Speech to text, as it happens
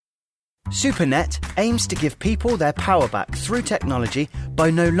SuperNet aims to give people their power back through technology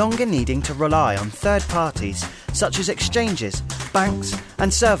by no longer needing to rely on third parties such as exchanges, banks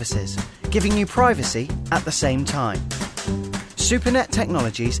and services, giving you privacy at the same time. SuperNet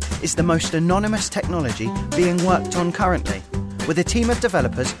Technologies is the most anonymous technology being worked on currently, with a team of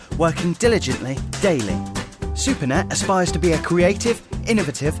developers working diligently daily. SuperNet aspires to be a creative,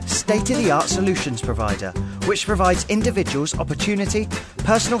 innovative, state-of-the-art solutions provider, which provides individuals opportunity,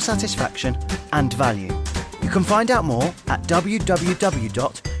 personal satisfaction and value. You can find out more at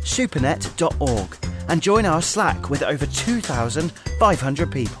www.supernet.org and join our Slack with over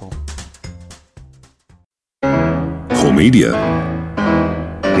 2,500 people. Core Media.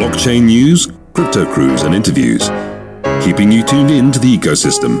 Blockchain news, crypto crews and interviews. Keeping you tuned in to the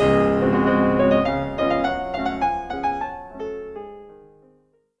ecosystem.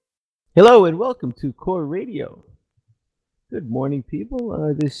 Hello and welcome to Core Radio. Good morning,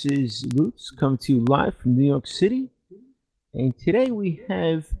 people. This is Lutz, come to you live from New York City. And today we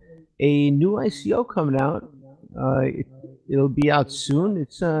have a new ICO coming out. It'll be out soon.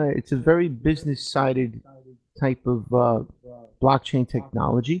 It's a very business-sided type of blockchain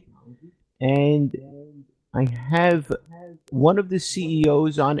technology. And I have one of the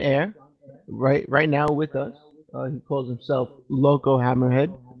CEOs on air right now with us. He calls himself Loco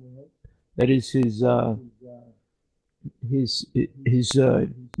Hammerhead. That is his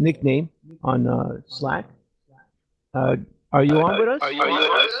nickname on Slack. Are you on with us?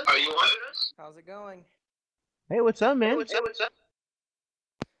 How's it going? Hey, what's up, man?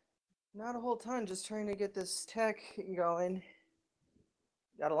 Not a whole ton, just trying to get this tech going.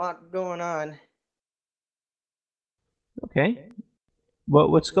 Got a lot going on. Okay.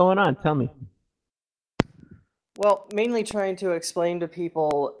 What's going on? Tell me. Well, mainly trying to explain to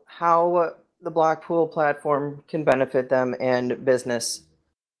people how the Blockpool platform can benefit them and business.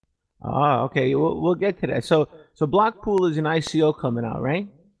 Ah, okay. We'll get to that. So Blockpool is an ICO coming out, right?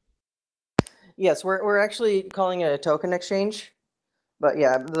 Yes, we're actually calling it a token exchange, but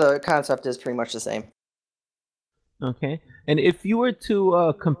yeah, the concept is pretty much the same. Okay. And if you were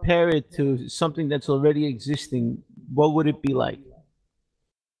to compare it to something that's already existing, what would it be like?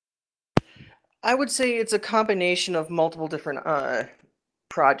 I would say it's a combination of multiple different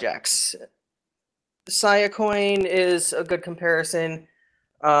projects. Siacoin is a good comparison,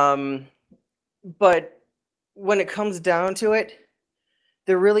 but when it comes down to it,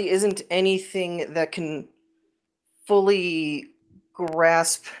 there really isn't anything that can fully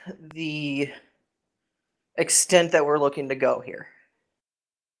grasp the extent that we're looking to go here.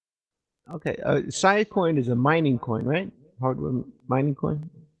 Okay. Siacoin is a mining coin, right? Hardware mining coin?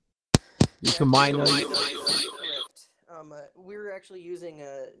 You can mine on it. We're actually using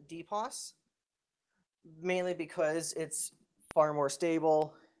a DPoS, mainly because it's far more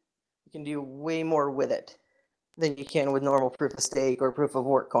stable. You can do way more with it than you can with normal proof of stake or proof of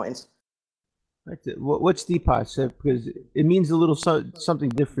work coins. What's DPoS? Because it means a little something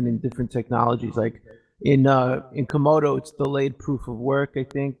different in different technologies. Like in Komodo, it's delayed proof of work, I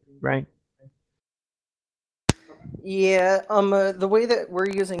think, right? Yeah, the way that we're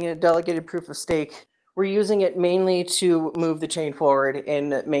using a delegated proof of stake, we're using it mainly to move the chain forward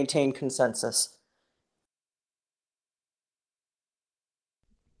and maintain consensus.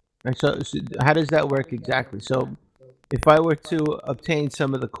 Right, so how does that work exactly? So if I were to obtain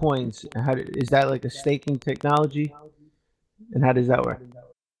some of the coins, is that like a staking technology? And how does that work?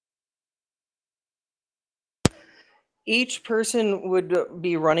 Each person would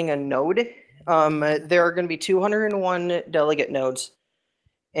be running a node. There are going to be 201 delegate nodes,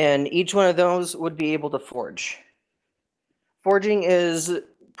 and each one of those would be able to forge. Forging is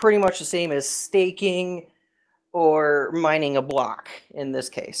pretty much the same as staking or mining a block in this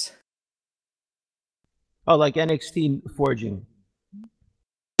case. Oh, like NXT forging.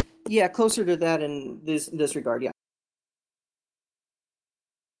 Yeah, closer to that in this regard, yeah.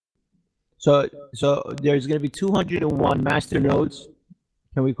 So there's going to be 201 master nodes.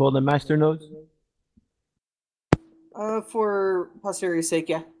 Can we call them master nodes? For posterity's sake,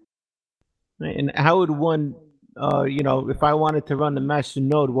 yeah. Right, and how would one, if I wanted to run the master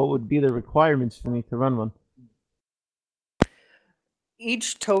node, what would be the requirements for me to run one?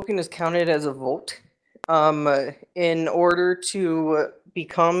 Each token is counted as a vote. In order to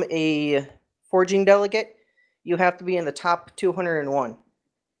become a forging delegate, you have to be in the top 201.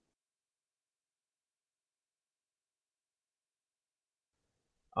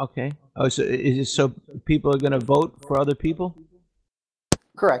 Okay. Oh, so is it so people are going to vote for other people?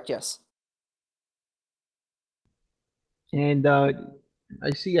 Correct, yes. And I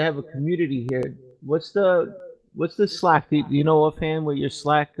see you have a community here. What's the Slack? Do you know offhand what your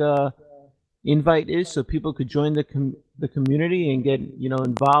Slack invite is, so people could join the community and get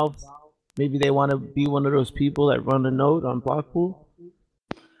involved? Maybe they want to be one of those people that run a node on Blockpool.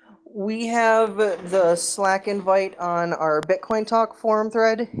 We have the Slack invite on our Bitcoin Talk forum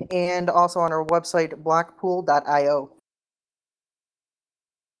thread and also on our website, blockpool.io.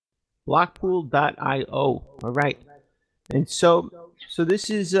 Blockpool.io. All right. And so this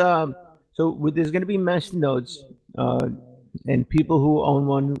is there's going to be mesh nodes, and people who own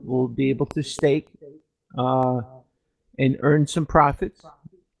one will be able to stake and earn some profits.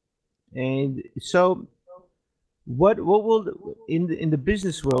 And so, what will in the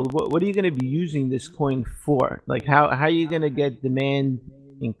business world? What are you going to be using this coin for? Like how are you going to get demand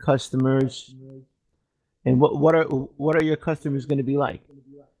in customers? And what are your customers going to be like?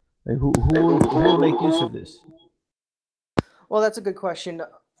 Like who will make use of this? Well, that's a good question.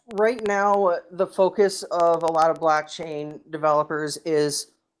 Right now, the focus of a lot of blockchain developers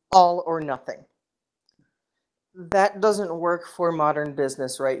is all or nothing. That doesn't work for modern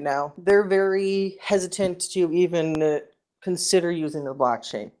business right now. They're very hesitant to even consider using the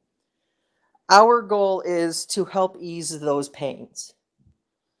blockchain. Our goal is to help ease those pains.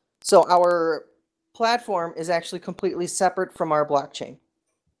 So our platform is actually completely separate from our blockchain.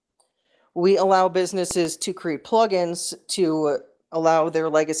 We allow businesses to create plugins to allow their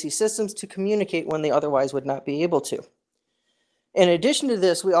legacy systems to communicate when they otherwise would not be able to. In addition to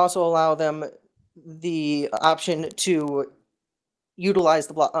this, we also allow them the option to utilize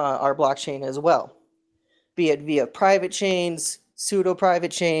our blockchain as well, be it via private chains,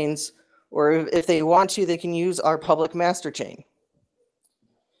 pseudo-private chains, or if they want to, they can use our public master chain.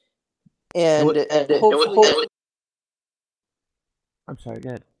 And hopefully... I'm sorry, go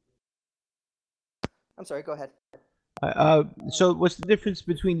ahead. I'm sorry, go ahead. So what's the difference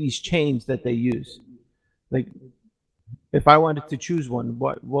between these chains that they use? Like, if I wanted to choose one,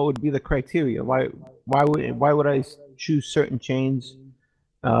 what would be the criteria? Why would I choose certain chains?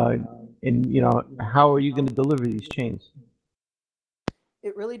 And how are you going to deliver these chains?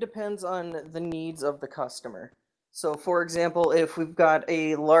 It really depends on the needs of the customer. So, for example, if we've got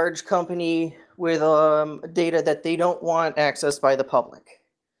a large company with data that they don't want accessed by the public,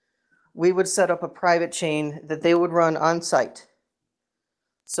 we would set up a private chain that they would run on site.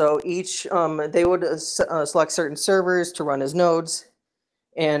 So each, they would select certain servers to run as nodes,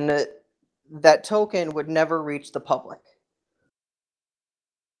 and that token would never reach the public.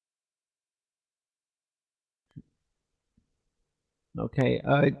 Okay.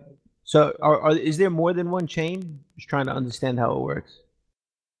 So is there more than one chain? Just trying to understand how it works.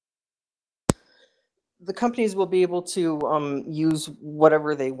 The companies will be able to use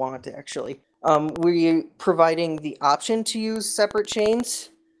whatever they want, actually. We're providing the option to use separate chains.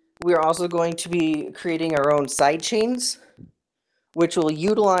 We're also going to be creating our own side chains, which will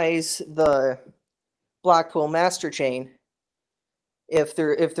utilize the Blockpool master chain if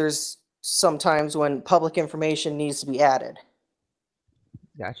there's sometimes when public information needs to be added.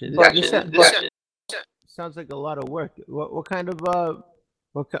 Gotcha. This sounds like a lot of work. What kind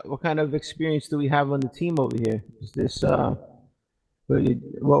of experience do we have on the team over here? Is this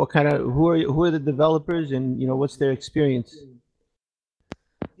what kind of who are the developers, and what's their experience?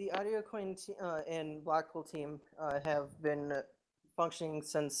 The AudioCoin and Blockpool team have been functioning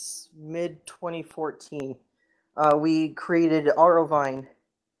since mid 2014. We created Aurovine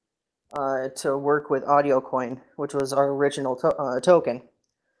to work with AudioCoin, which was our original token.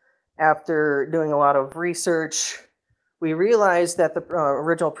 After doing a lot of research, we realized that the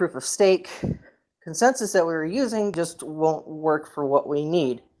original proof of stake consensus that we were using just won't work for what we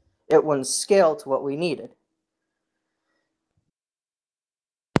need. It wouldn't scale to what we needed.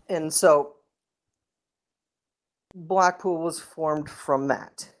 And so Blockpool was formed from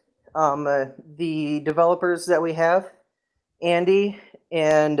that. The developers that we have, Andy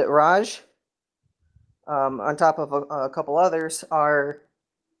and Raj, on top of a couple others, are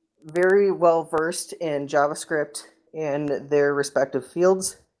very well versed in JavaScript in their respective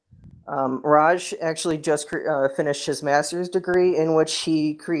fields. Raj actually just finished his master's degree, in which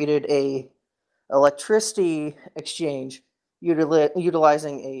he created a electricity exchange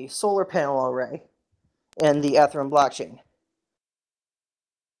utilizing a solar panel array and the Ethereum blockchain.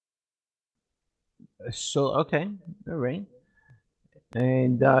 So okay, all right,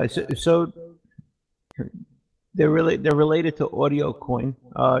 and so they're related to AudioCoin.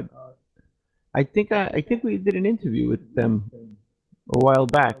 I think we did an interview with them a while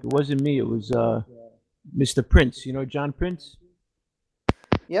back. It wasn't me. It was Mr. Prince. You know John Prince?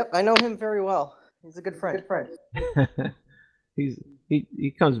 Yep, I know him very well. He's a good friend.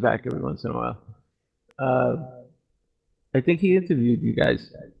 He comes back every once in a while. I think he interviewed you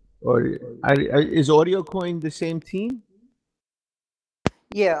guys. Or is AudioCoin the same team?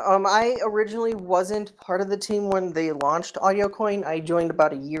 Yeah, I originally wasn't part of the team when they launched AudioCoin. I joined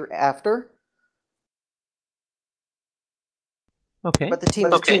about a year after. Okay. But the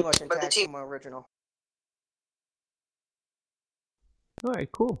team is pretty much intact from my original. All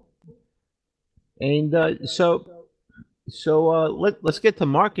right, cool. And so let's get to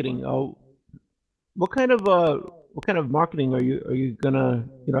marketing. What kind of marketing are you gonna,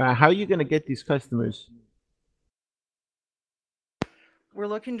 how are you gonna get these customers? We're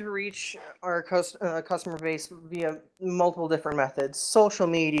looking to reach our customer base via multiple different methods: social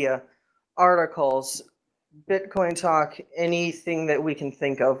media, articles, Bitcoin talk, anything that we can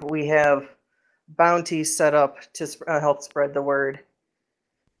think of. We have bounties set up to help spread the word.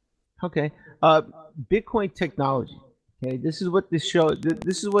 Okay. Bitcoin technology. Okay, this is what this show.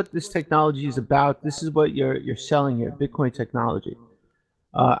 This is what this technology is about. This is what you're selling here. Bitcoin technology.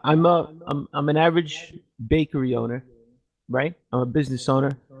 I'm an average bakery owner, right? I'm a business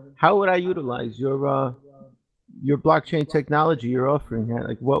owner. How would I utilize your blockchain technology you're offering?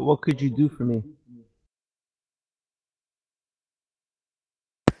 Like, what could you do for me?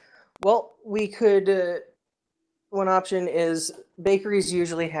 Well, we could. One option is bakeries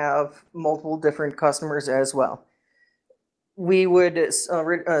usually have multiple different customers as well. We would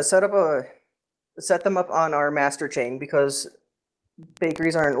set them up on our master chain, because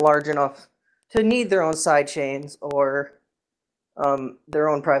bakeries aren't large enough to need their own side chains or their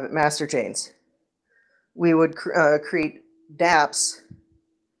own private master chains. We would create dApps,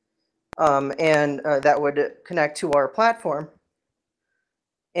 and that would connect to our platform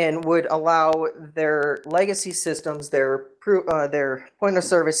and would allow their legacy systems, their point of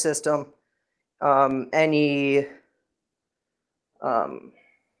service system, any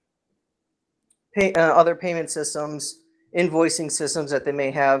other payment systems, invoicing systems that they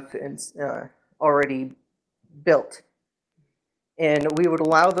may have already built. And we would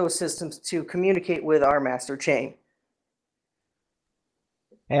allow those systems to communicate with our master chain.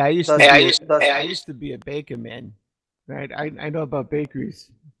 Hey, I used to be a baker, man. Right? I know about bakeries.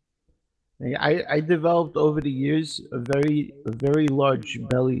 I developed over the years a very large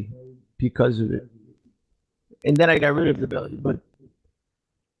belly because of it, and then I got rid of the belly. But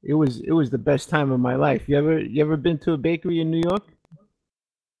it was the best time of my life. You ever been to a bakery in New York?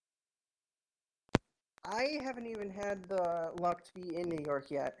 I haven't even had the luck to be in New York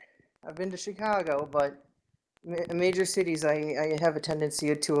yet. I've been to Chicago, but major cities I have a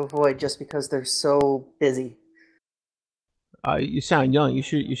tendency to avoid just because they're so busy. You sound young. You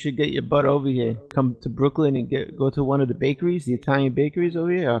should get your butt over here. Come to Brooklyn and go to one of the bakeries, the Italian bakeries over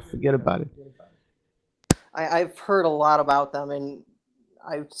here. Forget about it. I've heard a lot about them, and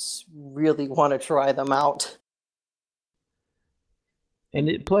I really want to try them out.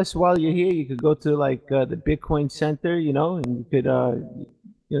 And plus, while you're here, you could go to like the Bitcoin Center, and you could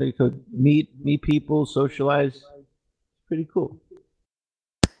you could meet people, socialize. It's pretty cool.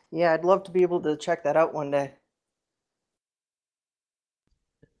 Yeah, I'd love to be able to check that out one day.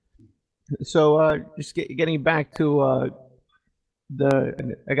 So just getting back to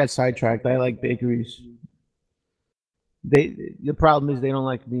I got sidetracked. I like bakeries. The problem is they don't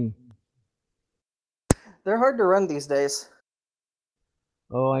like me. They're hard to run these days.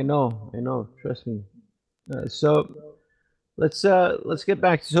 Oh, I know. Trust me. So let's get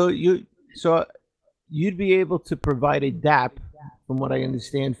back. So you'd be able to provide a dApp, from what I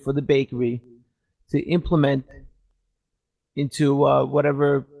understand, for the bakery to implement into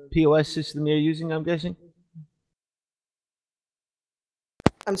whatever POS system you're using, I'm guessing?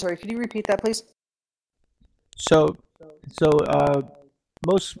 I'm sorry, could you repeat that, please? So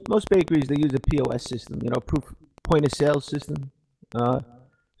most bakeries, they use a POS system, proof point of sale system. So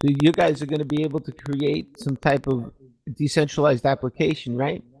you guys are going to be able to create some type of decentralized application,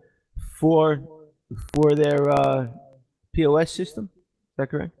 right? For their POS system. Is that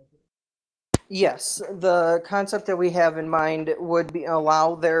correct? Yes, the concept that we have in mind would be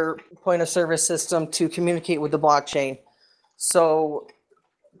allow their point of service system to communicate with the blockchain. So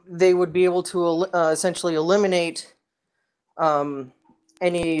they would be able to essentially eliminate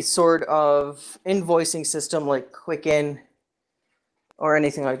any sort of invoicing system like Quicken or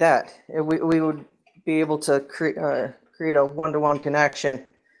anything like that. We would be able to create a one-to-one connection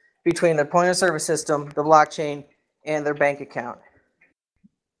between the point of service system, the blockchain, and their bank account.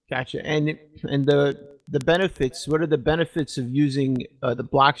 Gotcha. And the benefits. What are the benefits of using the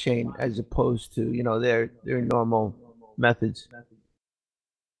blockchain as opposed to their normal methods?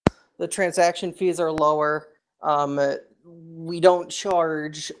 The transaction fees are lower. we don't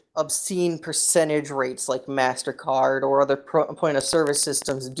charge obscene percentage rates like MasterCard or other point of service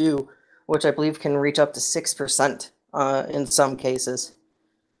systems do, which I believe can reach up to 6% in some cases.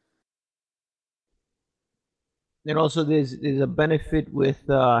 And also, there's a benefit with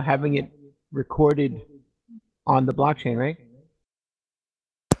having it recorded on the blockchain, right?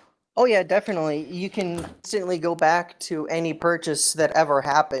 Oh yeah, definitely. You can instantly go back to any purchase that ever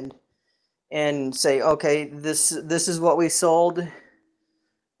happened and say, okay, this is what we sold,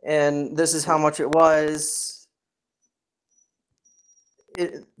 and this is how much it was.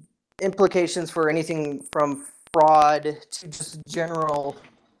 Implications for anything from fraud to just general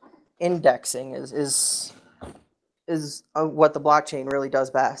indexing is what the blockchain really does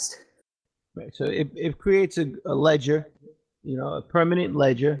best. Right. So it creates a ledger, a permanent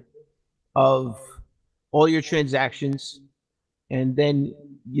ledger of all your transactions, and then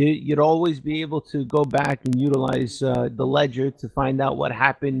you'd always be able to go back and utilize the ledger to find out what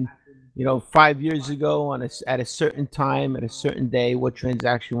happened 5 years ago at a certain time, at a certain day, what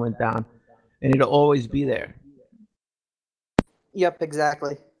transaction went down, and it'll always be there. Yep,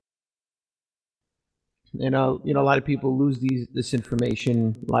 exactly. And a lot of people lose this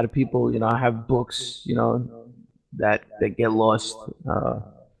information. A lot of people have books that get lost.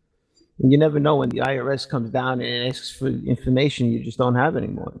 And you never know when the IRS comes down and asks for information you just don't have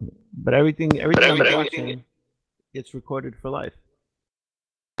anymore. But everything on the blockchain gets recorded for life.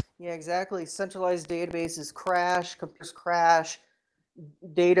 Yeah, exactly. Centralized databases crash, computers crash,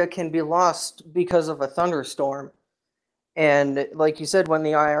 data can be lost because of a thunderstorm. And like you said, when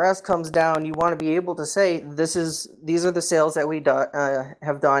the IRS comes down, you want to be able to say, these are the sales that we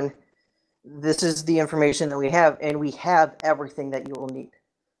have done. This is the information that we have, and we have everything that you will need.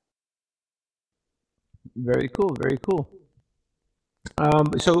 Very cool. Very cool.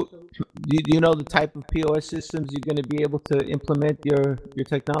 So, do you know the type of POS systems you're going to be able to implement your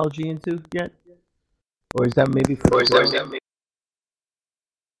technology into yet, or is that maybe for the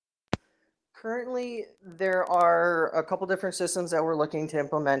Currently, there are a couple different systems that we're looking to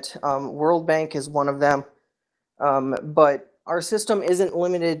implement. World Bank is one of them, but our system isn't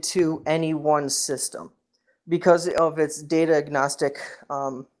limited to any one system because of its data agnostic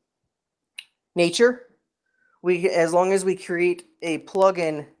nature. As long as we create a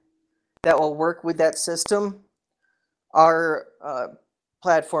plugin that will work with that system, our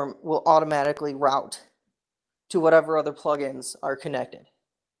platform will automatically route to whatever other plugins are connected,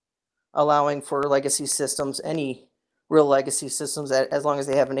 allowing for legacy systems, any real legacy systems, as long as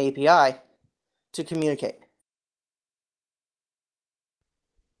they have an API to communicate.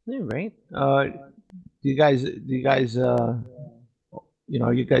 Yeah, right. Are you guys are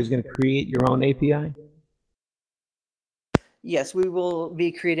you guys going to create your own API? Yes, we will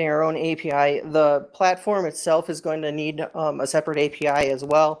be creating our own API. The platform itself is going to need a separate API as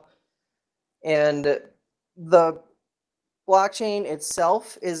well. And the blockchain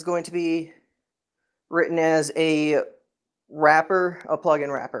itself is going to be written as a wrapper, a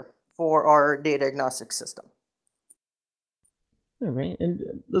plugin wrapper for our data agnostic system. All right.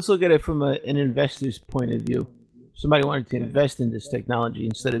 And let's look at it from an investor's point of view. Somebody wanted to invest in this technology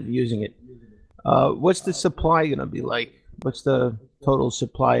instead of using it. What's the supply going to be like? What's the total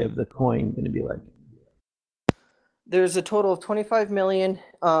supply of the coin going to be like? There's a total of 25 million.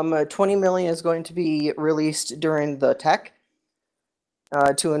 20 million is going to be released during the tech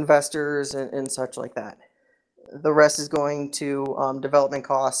to investors and such like that. The rest is going to development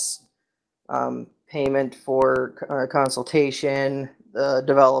costs, payment for consultation,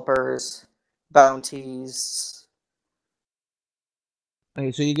 developers, bounties.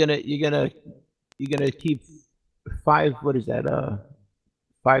 Okay, so you're gonna keep 5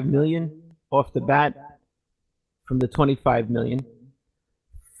 million off the bat from the 25 million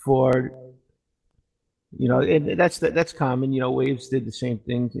for and that's common. Waves did the same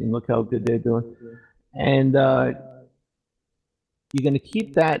thing, and look how good they're doing. And you're gonna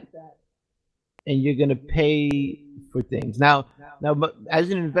keep that, and you're gonna pay for things. Now, as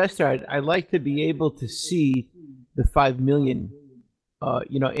an investor, I'd like to be able to see the 5 million,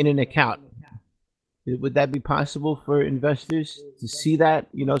 in an account. Would that be possible for investors to see that,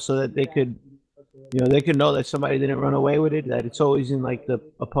 so that they could know that somebody didn't run away with it, that it's always in like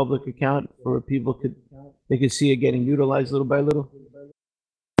a public account where people could see it getting utilized little by little?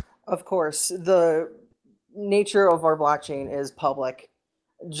 Of course, the nature of our blockchain is public.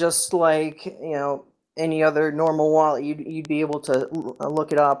 Just like, any other normal wallet, you'd be able to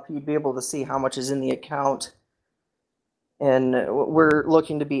look it up. You'd be able to see how much is in the account. And we're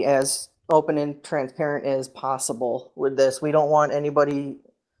looking to be as open and transparent as possible with this. We don't want anybody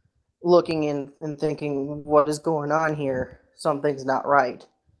looking in and thinking, what is going on here? Something's not right.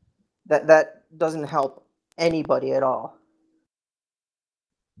 That doesn't help anybody at all.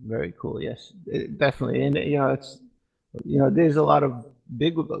 Very cool. Yes, definitely. And it's there's a lot of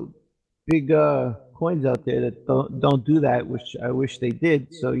big coins out there that don't do that, which I wish they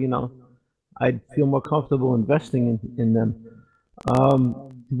did. So I'd feel more comfortable investing in them.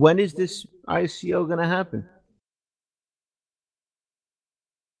 When is this ICO going to happen?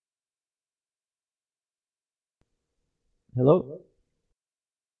 Hello?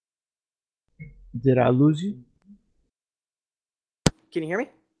 Did I lose you? Can you hear me?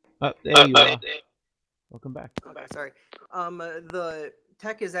 There you are. Welcome back. Okay, sorry. The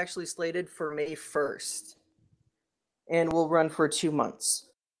tech is actually slated for May 1st and will run for 2 months.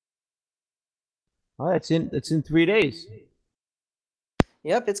 Oh, that's in 3 days.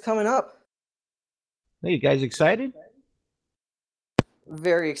 Yep, it's coming up. Hey, you guys excited?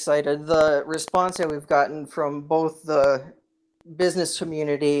 Very excited. The response that we've gotten from both the business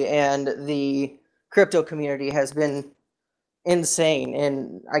community and the crypto community has been insane,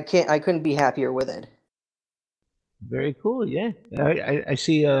 and I couldn't be happier with it. Very cool. Yeah, I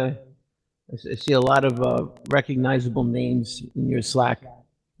see. I see a lot of recognizable names in your Slack.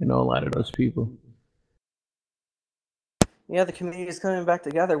 I know a lot of those people. Yeah, the community is coming back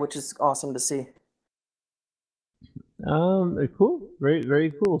together, which is awesome to see. Cool.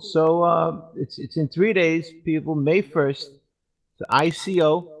 Very cool. So it's in 3 days, people. May 1st, the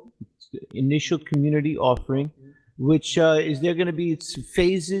ICO, initial community offering. Which is there going to be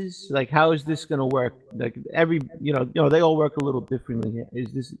phases? Like, how is this going to work? Like they all work a little differently.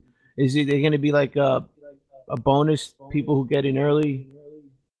 Is there going to be like a bonus people who get in early?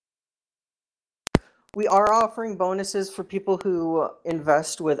 We are offering bonuses for people who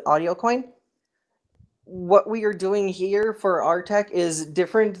invest with AudioCoin. What we are doing here for our tech is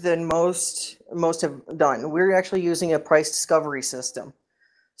different than most have done. We're actually using a price discovery system.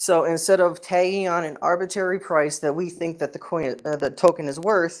 So instead of tagging on an arbitrary price that we think that the token is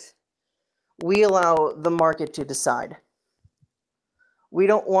worth, we allow the market to decide. We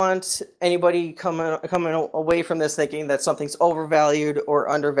don't want anybody coming away from this thinking that something's overvalued or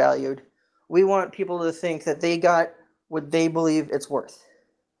undervalued. We want people to think that they got what they believe it's worth.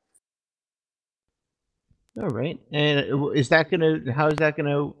 All right. And how is that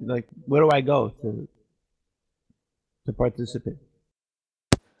gonna, like, where do I go to participate?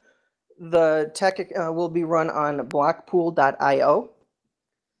 The tech will be run on blockpool.io.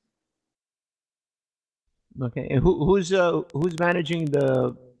 Okay, and who's managing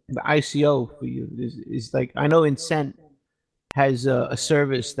the ICO for you? Is like, I know Incent has a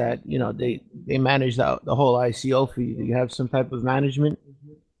service that they manage the whole ICO for you. Do you have some type of management?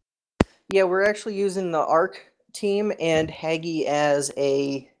 Yeah, we're actually using the ARC team and Haggy as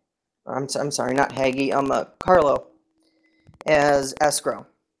I'm sorry, not Haggy. Carlo as escrow.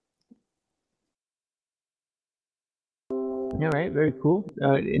 All right, very cool.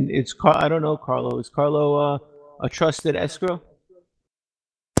 And I don't know Carlo. Is Carlo a trusted escrow?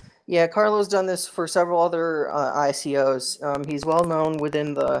 Yeah, Carlo's done this for several other ICOs. He's well known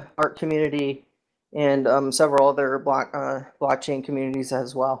within the art community and several other blockchain communities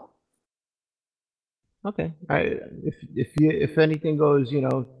as well. Okay. If anything goes,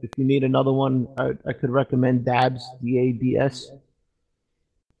 if you need another one, I could recommend Dabs, DABS.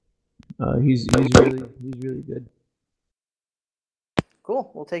 He's really good.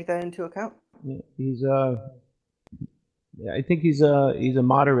 Cool. We'll take that into account. Yeah, I think he's a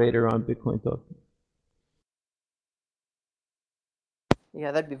moderator on Bitcoin Talk.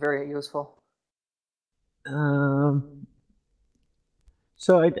 Yeah, that'd be very useful.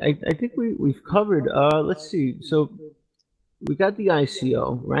 So I think we've covered. Let's see. So we got the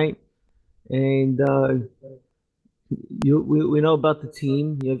ICO, right? And we know about the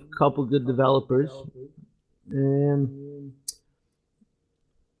team. You have a couple good developers, and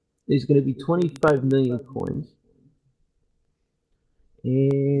there's going to be 25 million coins.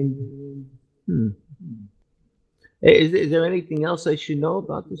 And is there anything else I should know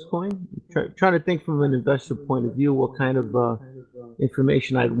about this coin? Trying to think from an investor point of view, what kind of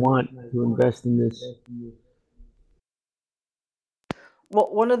information I'd want to invest in this.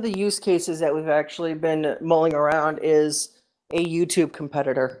 Well, one of the use cases that we've actually been mulling around is a YouTube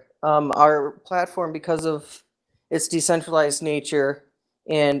competitor. Our platform, because of its decentralized nature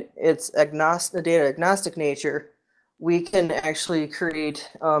and its data agnostic nature, we can actually create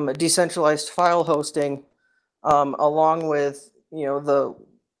a decentralized file hosting along with the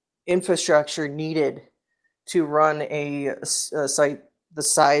infrastructure needed to run a site the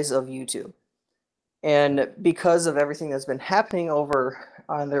size of YouTube. And because of everything that's been happening over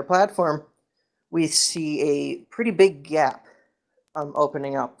on their platform, we see a pretty big gap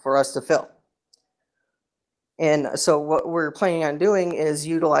opening up for us to fill. And so what we're planning on doing is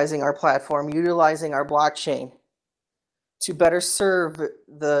utilizing our platform, utilizing our blockchain to better serve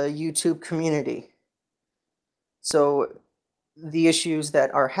the YouTube community. So the issues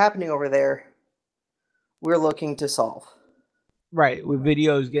that are happening over there, we're looking to solve. Right, with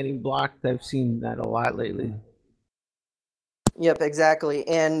videos getting blocked, I've seen that a lot lately. Yep, exactly.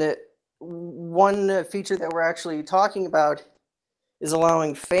 And one feature that we're actually talking about is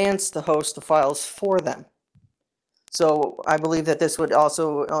allowing fans to host the files for them. So I believe that this would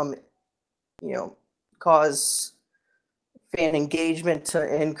also, cause fan engagement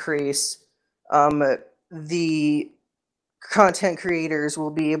to increase. The content creators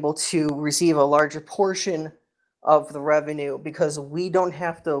will be able to receive a larger portion of the revenue because we don't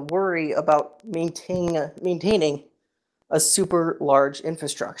have to worry about maintaining a super large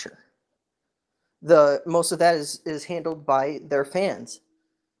infrastructure. Most of that is handled by their fans.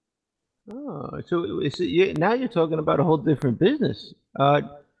 Oh, so now you're talking about a whole different business.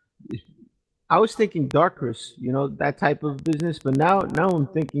 I was thinking Darkers, that type of business, but now I'm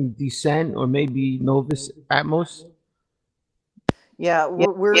thinking Descent or maybe Novus Atmos. Yeah,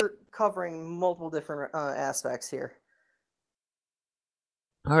 we're covering multiple different aspects here.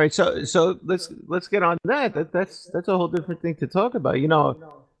 All right, so let's get on that. That's a whole different thing to talk about.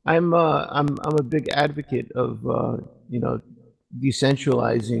 I'm a big advocate of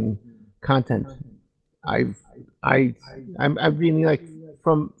decentralizing content. I really like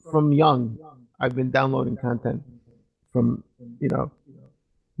from young. I've been downloading content from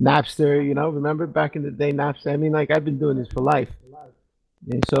Napster. Remember back in the day, Napster. I mean, I've been doing this for life.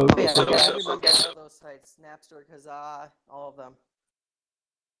 And so, Yeah, everybody knows those sites, Napster, Kazaa, all of them.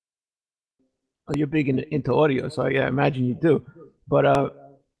 Oh, you're big into audio, so I imagine you do. But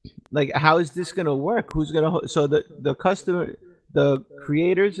how is this gonna work? Who's gonna so the customer, the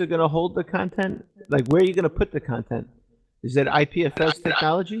creators are gonna hold the content? Where are you gonna put the content? Is that IPFS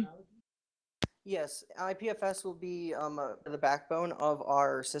technology? Yes, IPFS will be the backbone of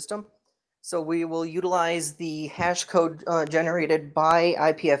our system. So we will utilize the hash code generated by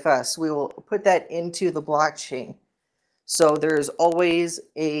IPFS. We will put that into the blockchain. So there's always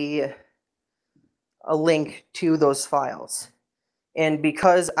a link to those files. And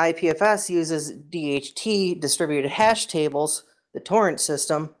because IPFS uses DHT, distributed hash tables, the torrent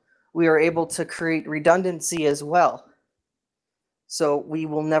system, we are able to create redundancy as well. So we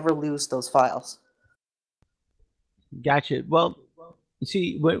will never lose those files. Gotcha. Well, you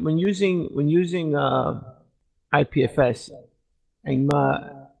see, when using IPFS, I'm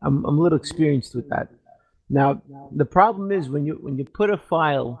a little experienced with that. Now, the problem is when you put a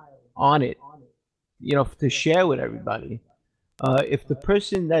file on it, to share with everybody, if the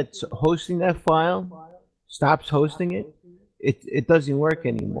person that's hosting that file stops hosting it, it doesn't work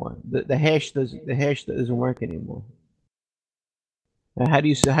anymore. The hash doesn't work anymore. Now, how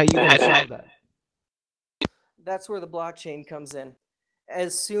you gonna solve that? That's where the blockchain comes in.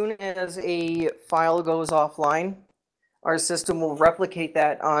 As soon as a file goes offline, our system will replicate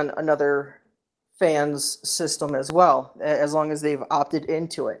that on another fan's system as well, as long as they've opted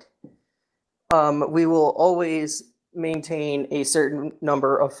into it. We will always maintain a certain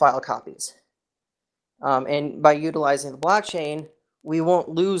number of file copies. And by utilizing the blockchain, we won't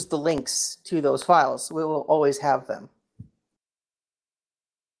lose the links to those files. We will always have them.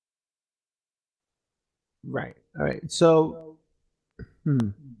 Right. All right. So,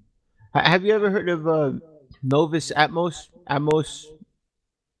 have you ever heard of Novus Atmos?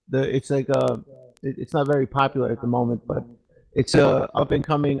 It's not very popular at the moment, but it's a up and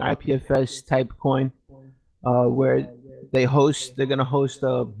coming IPFS type coin, where they're gonna host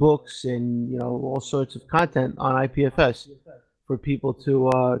books and all sorts of content on IPFS for people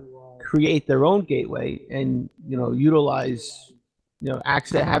to create their own gateway and utilize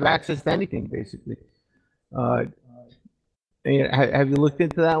have access to anything basically. Have you looked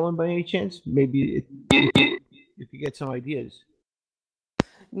into that one by any chance? Maybe if you get some ideas.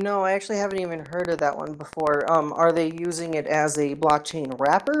 No, I actually haven't even heard of that one before. Are they using it as a blockchain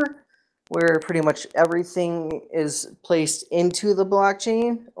wrapper, where pretty much everything is placed into the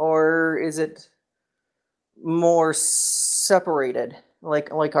blockchain, or is it more separated,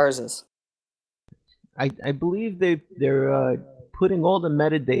 like ours is? I believe they're putting all the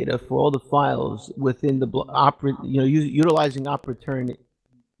metadata for all the files within the utilizing Opera-Turn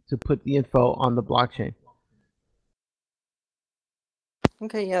to put the info on the blockchain.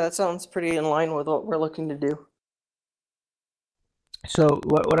 Okay, yeah, that sounds pretty in line with what we're looking to do. So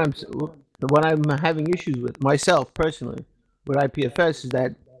what I'm having issues with myself personally with IPFS is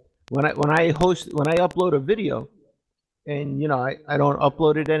that when I upload a video, and I don't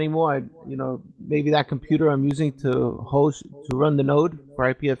upload it anymore. Maybe that computer I'm using to run the node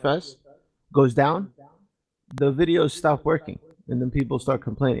for IPFS goes down. The videos stop working, and then people start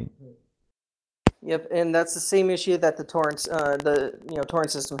complaining. Yep, and that's the same issue that the torrents,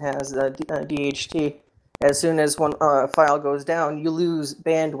 torrent system has, DHT. As soon as one file goes down, you lose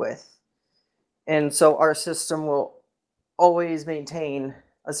bandwidth, and so our system will always maintain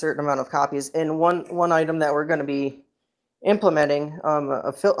a certain amount of copies. And one item that we're going to be implementing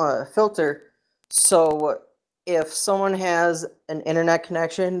a filter, so if someone has an internet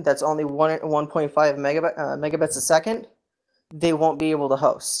connection that's only 1.5 megabits a second, they won't be able to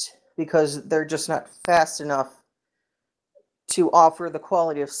host because they're just not fast enough to offer the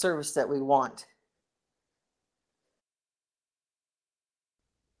quality of service that we want.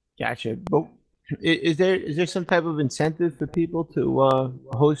 Gotcha. But is there some type of incentive for people to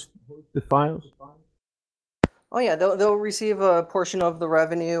host the files? Oh yeah, they'll receive a portion of the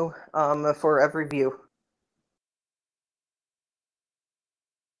revenue for every view.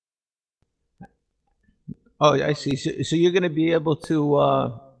 Oh, I see. So you're going to be able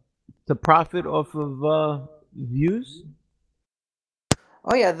to profit off of views?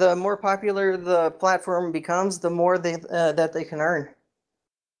 Oh yeah, the more popular the platform becomes, the more that they can earn.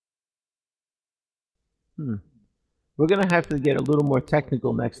 We're going to have to get a little more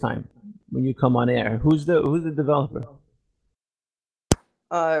technical next time when you come on air. Who's the developer?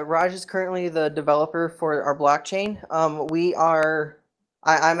 Raj is currently the developer for our blockchain.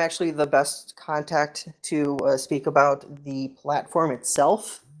 I'm actually the best contact to speak about the platform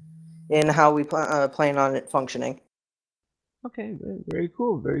itself and how we plan on it functioning. Okay, very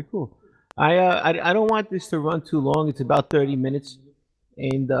cool, very cool. I don't want this to run too long. It's about 30 minutes.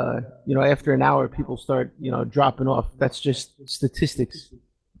 And, after an hour, people start, dropping off. That's just statistics.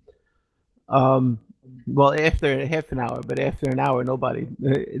 Well, after half an hour, but after an hour, nobody.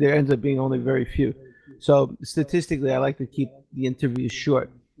 There ends up being only very few. So statistically, I like to keep the interviews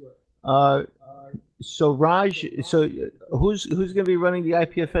short. So Raj, who's going to be running the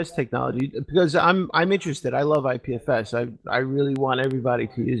IPFS technology? Because I'm interested. I love IPFS. I really want everybody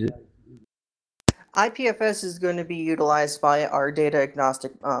to use it. IPFS is going to be utilized by our data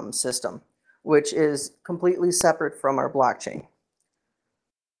agnostic system, which is completely separate from our blockchain.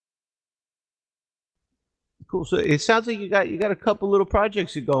 Cool. So it sounds like you got a couple little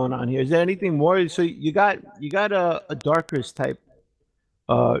projects going on here. Is there anything more? So you got a Darkers type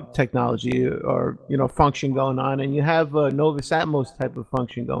technology or function going on, and you have a Novus Atmos type of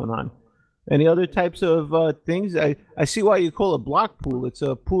function going on. Any other types of things? I see why you call it block pool. It's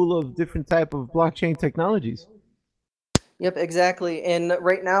a pool of different type of blockchain technologies. Yep, exactly. And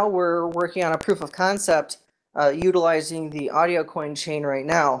right now we're working on a proof of concept utilizing the audio coin chain right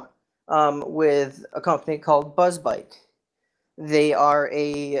now with a company called BuzzBike. They are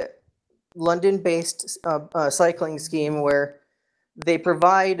a London-based cycling scheme where they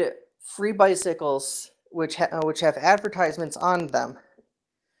provide free bicycles which have advertisements on them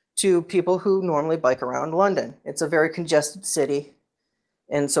to people who normally bike around London. It's a very congested city,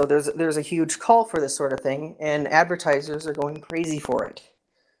 and so there's a huge call for this sort of thing, and advertisers are going crazy for it.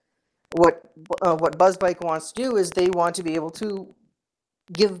 What BuzzBike wants to do is they want to be able to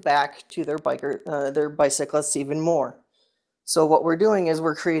give back to their bicyclists even more. So what we're doing is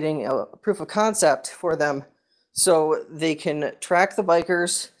we're creating a proof of concept for them so they can track the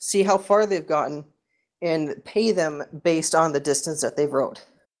bikers, see how far they've gotten, and pay them based on the distance that they've rode.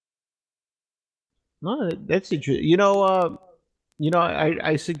 No, that's interesting.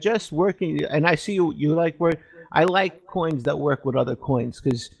 I suggest working, and I see you like work. I like coins that work with other coins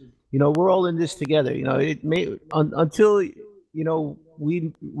because we're all in this together. It may until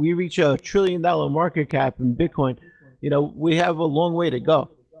we reach $1 trillion market cap in Bitcoin. We have a long way to go,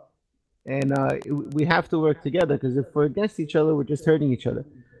 and we have to work together because if we're against each other, we're just hurting each other.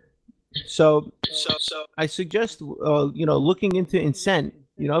 So I suggest looking into Incent.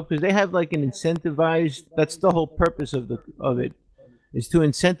 Because they have like an incentivized. That's the whole purpose of it, is to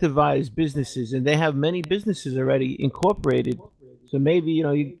incentivize businesses, and they have many businesses already incorporated. So maybe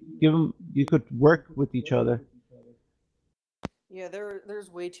you could work with each other. Yeah, there's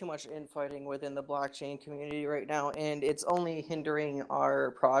way too much infighting within the blockchain community right now, and it's only hindering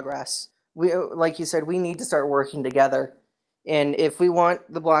our progress. We, like you said, we need to start working together, and if we want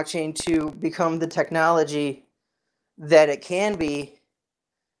the blockchain to become the technology that it can be.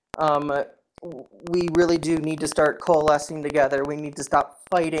 We really do need to start coalescing together. We need to stop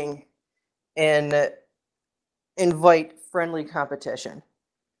fighting and invite friendly competition.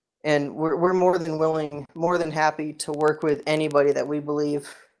 and we're more than willing, more than happy to work with anybody that we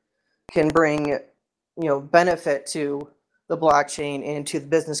believe can bring, benefit to the blockchain and to the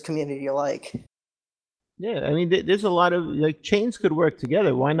business community alike. Yeah, I mean, there's a lot of like chains could work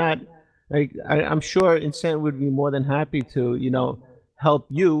together. Why not? Like, I'm sure Incent would be more than happy to, help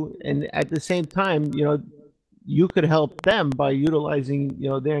you, and at the same time, you could help them by utilizing,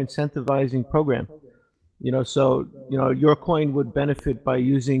 their incentivizing program. So your coin would benefit by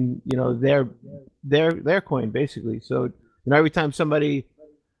using, their coin basically. So every time somebody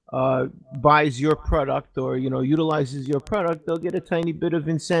buys your product or utilizes your product, they'll get a tiny bit of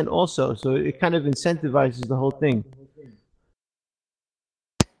incent also. So it kind of incentivizes the whole thing.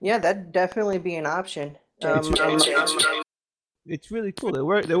 Yeah, that'd definitely be an option. It's really cool.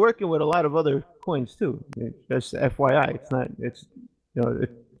 They're working with a lot of other coins too. Just FYI, it's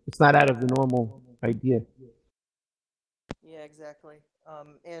not out of the normal idea. Yeah, exactly.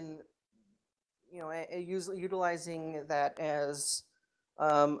 And utilizing that as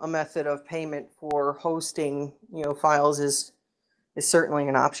a method of payment for hosting, files is certainly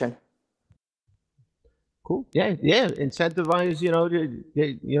an option. Cool. Yeah, yeah. Incentivize.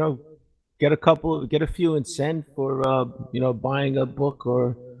 Get a few incent for buying a book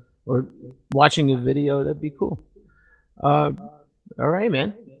or watching a video. That'd be cool. All right,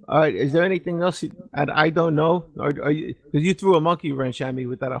 man. All right. Is there anything else I don't know, or are you? Because you threw a monkey wrench at me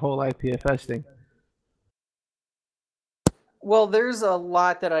with that whole IPFS thing. Well, there's a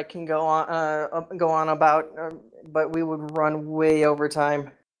lot that I can go on about, but we would run way over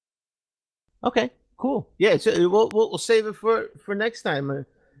time. Okay, cool. Yeah, so we'll save it for next time.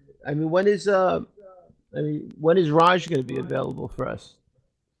 I mean, when is Raj going to be available for us?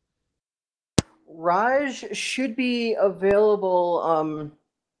 Raj should be available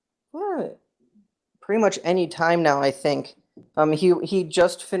pretty much any time now, I think. He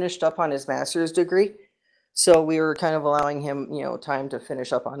just finished up on his master's degree. So we were kind of allowing him, time to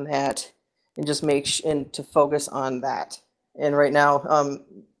finish up on that and just and to focus on that. And right now,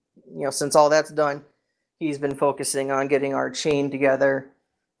 since all that's done, he's been focusing on getting our chain together,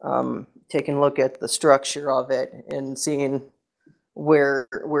 taking a look at the structure of it and seeing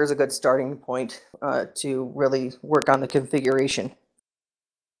where's a good starting point to really work on the configuration.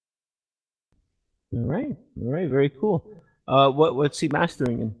 All right, very cool. What's he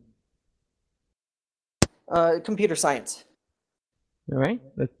mastering in? Computer science. All right,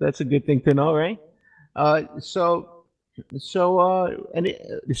 that's a good thing to know, right? So we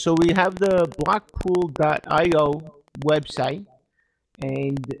have the blockpool.io website,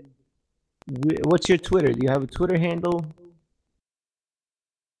 and what's your Twitter? Do you have a Twitter handle?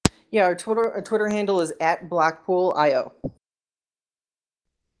 Yeah, our Twitter handle is @blockpool.io.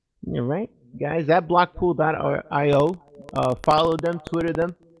 All right, guys, at blockpool.io. Follow them, Twitter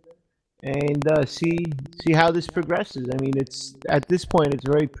them, and see how this progresses. I mean, it's at this point it's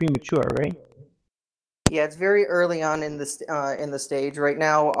very premature, right? Yeah, it's very early on in the stage right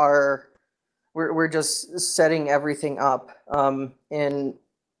now. We're just setting everything up and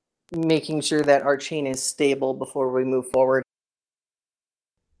making sure that our chain is stable before we move forward.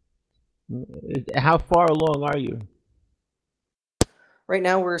 How far along are you? Right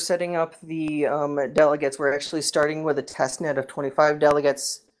now, we're setting up the delegates. We're actually starting with a test net of 25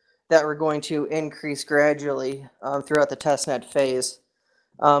 delegates that we're going to increase gradually throughout the testnet phase.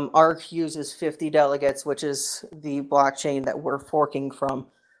 ARC uses 50 delegates, which is the blockchain that we're forking from.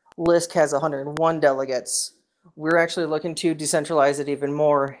 Lisk has 101 delegates. We're actually looking to decentralize it even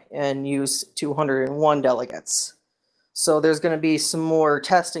more and use 201 delegates. So there's going to be some more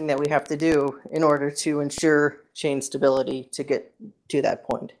testing that we have to do in order to ensure chain stability to get to that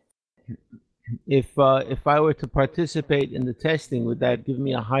point. If I were to participate in the testing, would that give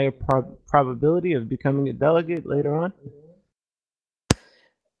me a higher probability of becoming a delegate later on?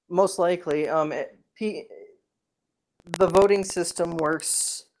 Most likely. The voting system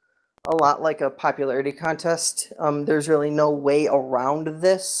works a lot like a popularity contest. There's really no way around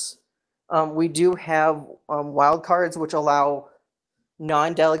this. We do have wildcards which allow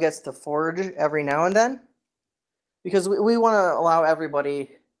non-delegates to forge every now and then, because we want to allow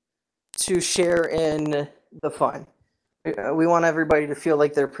everybody to share in the fun. We want everybody to feel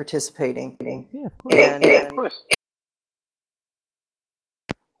like they're participating. Yeah, of course. And of course.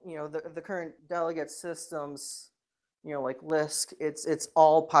 The current delegate systems, like Lisk, it's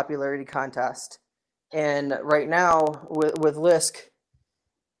all popularity contest. And right now with Lisk,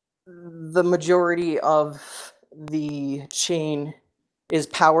 the majority of the chain is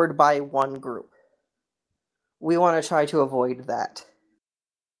powered by one group. We want to try to avoid that.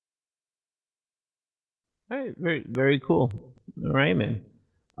 All right, very, very cool. All right, man.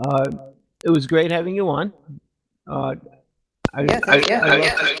 Uh, it was great having you on. Uh, I'd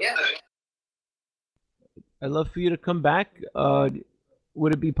love for you to come back.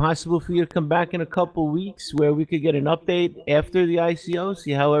 Would it be possible for you to come back in a couple weeks where we could get an update after the ICO,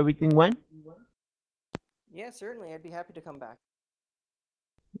 see how everything went? Yeah, certainly. I'd be happy to come back.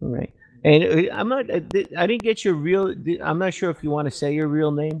 All right. And I didn't get your real, I'm not sure if you want to say your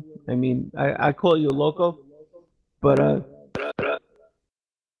real name. I mean, I call you Loco, but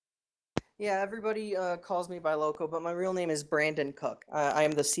yeah, everybody calls me by Loco, but my real name is Brandon Cook. I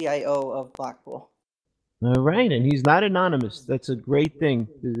am the CIO of Blackpool. All right, and he's not anonymous. That's a great thing.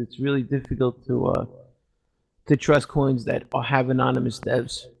 It's really difficult to trust coins that have anonymous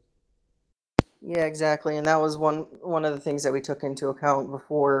devs. Yeah, exactly, and that was one of the things that we took into account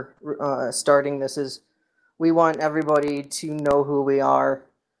before starting this. Is we want everybody to know who we are,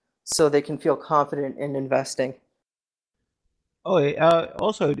 so they can feel confident in investing. Oh,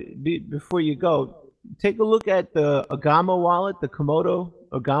 also, before you go, take a look at the Agama wallet, the Komodo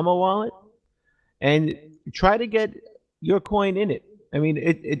Agama wallet, and try to get your coin in it. I mean,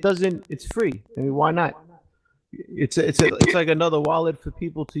 it doesn't. It's free. I mean, why not? It's like another wallet for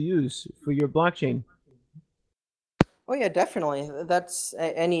people to use for your blockchain. Oh yeah, definitely. That's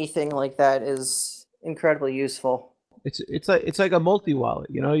anything like that is incredibly useful. It's like a multi wallet.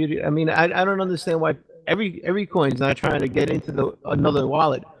 You know, I mean, I don't understand why every coin's not trying to get into another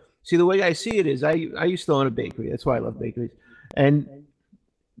wallet. See, the way I see it is, I used to own a bakery. That's why I love bakeries. And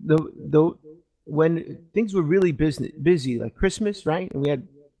when things were really busy, like Christmas, right, and we had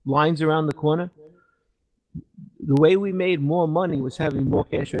lines around the corner, the way we made more money was having more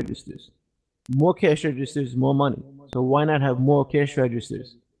cash registers. More cash registers, more money. So why not have more cash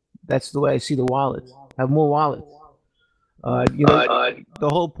registers? That's the way I see the wallets. Have more wallets. The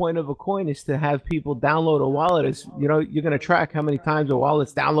whole point of a coin is to have people download a wallet. Is you're going to track how many times a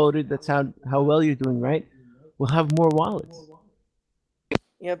wallet's downloaded. That's how well you're doing, right? We'll have more wallets.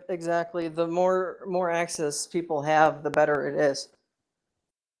 Yep, exactly. The more access people have, the better it is.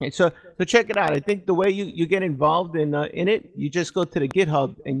 Okay, so check it out. I think the way you get involved in it, you just go to the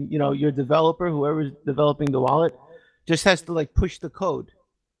GitHub, and your developer, whoever's developing the wallet, just has to like push the code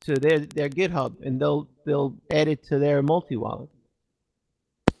to their GitHub, and they'll add it to their multi wallet.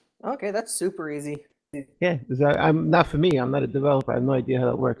 Okay, that's super easy. Yeah, I'm not for me. I'm not a developer. I have no idea how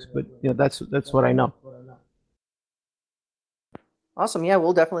that works, but that's what I know. Awesome. Yeah,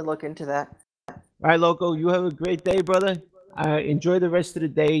 we'll definitely look into that. All right, Loco, you have a great day, brother. Enjoy the rest of the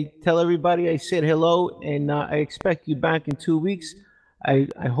day. Tell everybody I said hello, and I expect you back in 2 weeks. I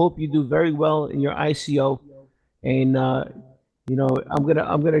hope you do very well in your ICO, and I'm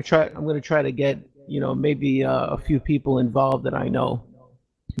gonna try to get maybe a few people involved that I know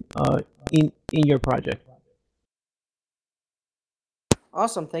in your project.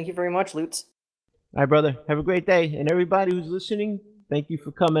 Awesome. Thank you very much, Lutz. All right, brother. Have a great day, and everybody who's listening, thank you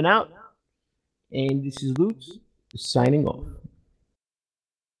for coming out. And this is Lutz signing off.